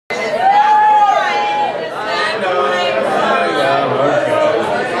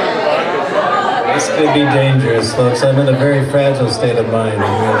could be dangerous, folks. I'm in a very fragile state of mind.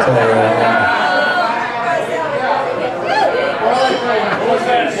 I'm going to tell you right now.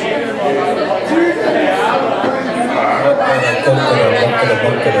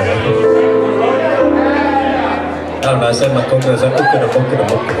 I don't know, I said my coconut, I said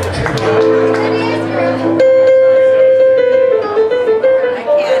coconut.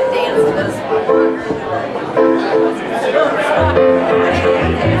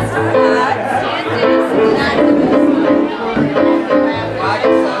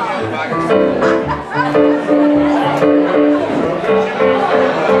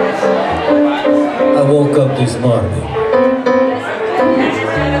 I woke up this morning.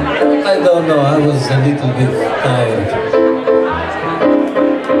 I don't know, I was a little bit tired.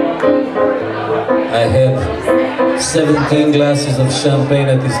 I had 17 glasses of champagne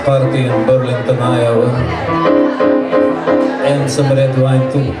at this party in Burlington, Iowa, and some red wine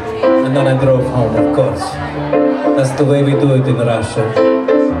too. And then I drove home, of course. That's the way we do it in Russia.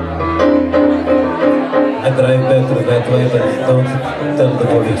 I drive better that way, but don't tell the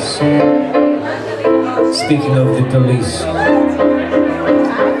police. Speaking of the police,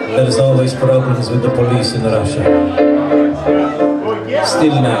 there's always problems with the police in Russia.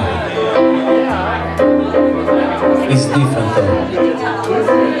 Still now. It's different though.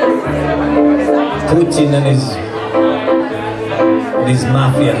 Putin and his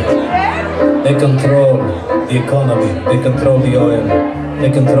mafia, they control the economy, they control the oil, they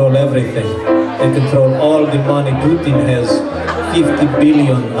control everything. They control all the money. Putin has 50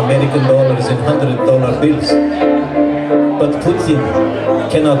 billion American dollars in $100 bills. But Putin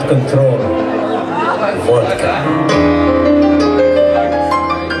cannot control vodka.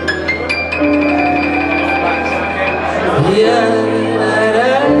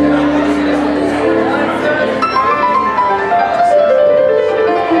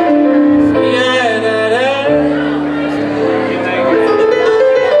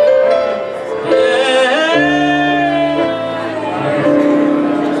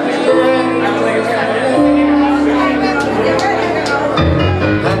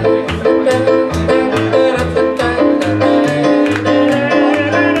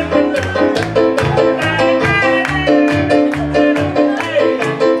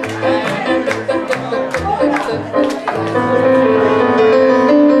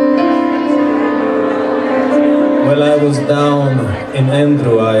 Well, I was down in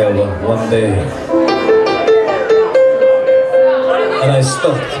Andrew, Iowa one day, and I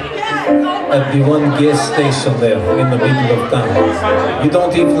stopped at the one gas station there in the middle of town. You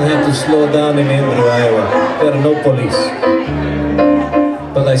don't even have to slow down in Andrew, Iowa. There are no police.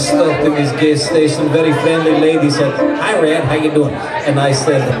 But I stopped in this gas station. Very friendly lady said, "Hi Rad, how you doing?" And I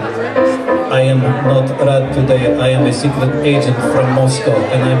said, "I am not Rad today. I am a secret agent from Moscow,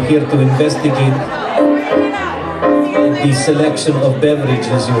 and I'm here to investigate the selection of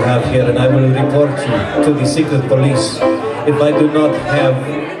beverages you have here, and I will report you to the secret police if I do not have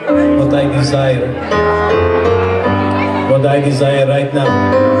what I desire. What I desire right now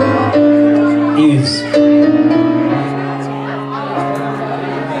is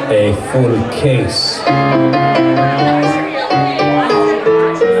a full case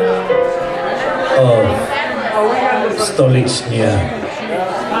of Stolichnia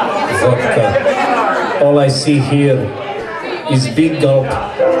vodka. All I see here is big gulp,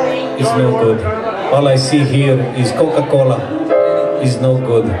 is no good. All I see here is Coca-Cola, is no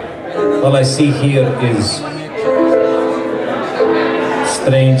good. All I see here is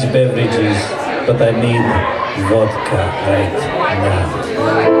strange beverages, but I need vodka right now."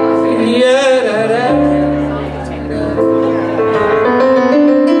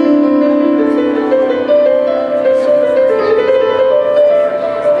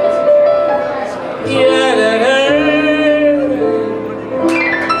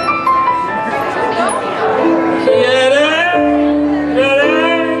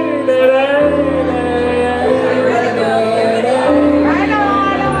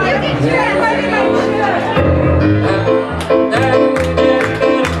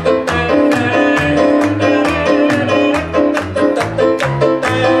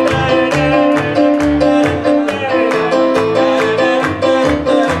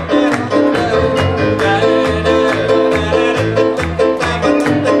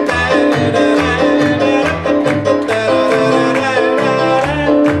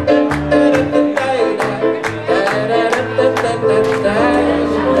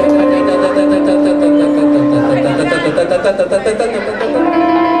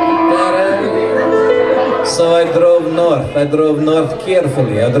 So I drove north. I drove north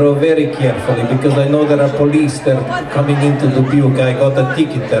carefully. I drove very carefully because I know there are police that are coming into Dubuque. I got a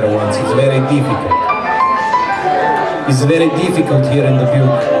ticket there once. It's very difficult. It's very difficult here in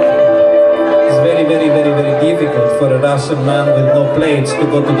Dubuque. It's very, very, very, very difficult for a Russian man with no plates to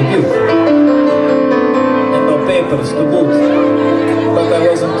go to Dubuque. And no papers to boot. But I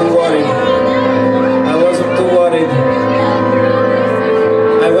wasn't too worried. I wasn't too worried.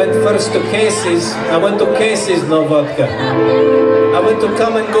 I went first to Casey's. I went to Casey's, no vodka. I went to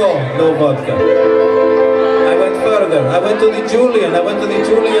Come and Go, no vodka. I went further. I went to the Julian. I went to the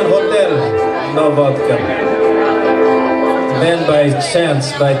Julian Hotel, no vodka. Then by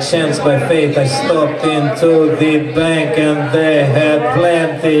chance, by fate, I stopped into the bank and they had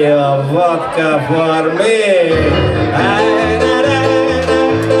plenty of vodka for me.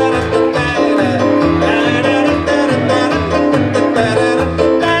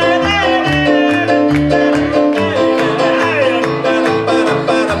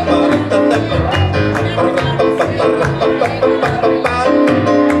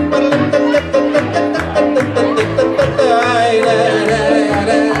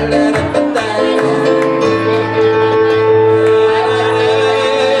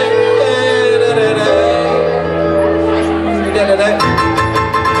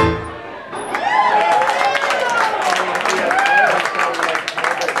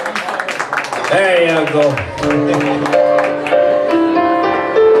 There you go.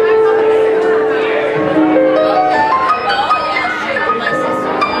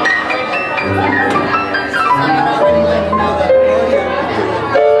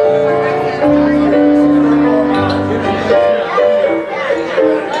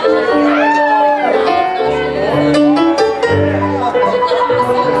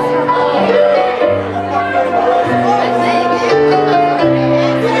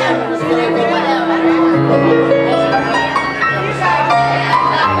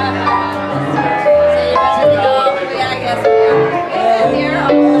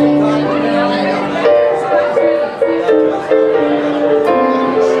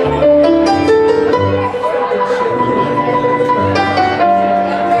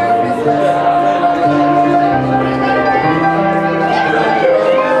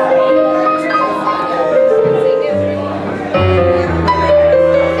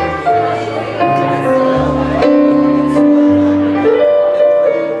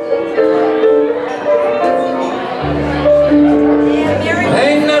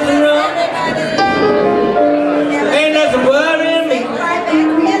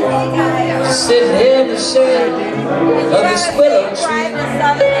 Sitting in the shade of this willow tree,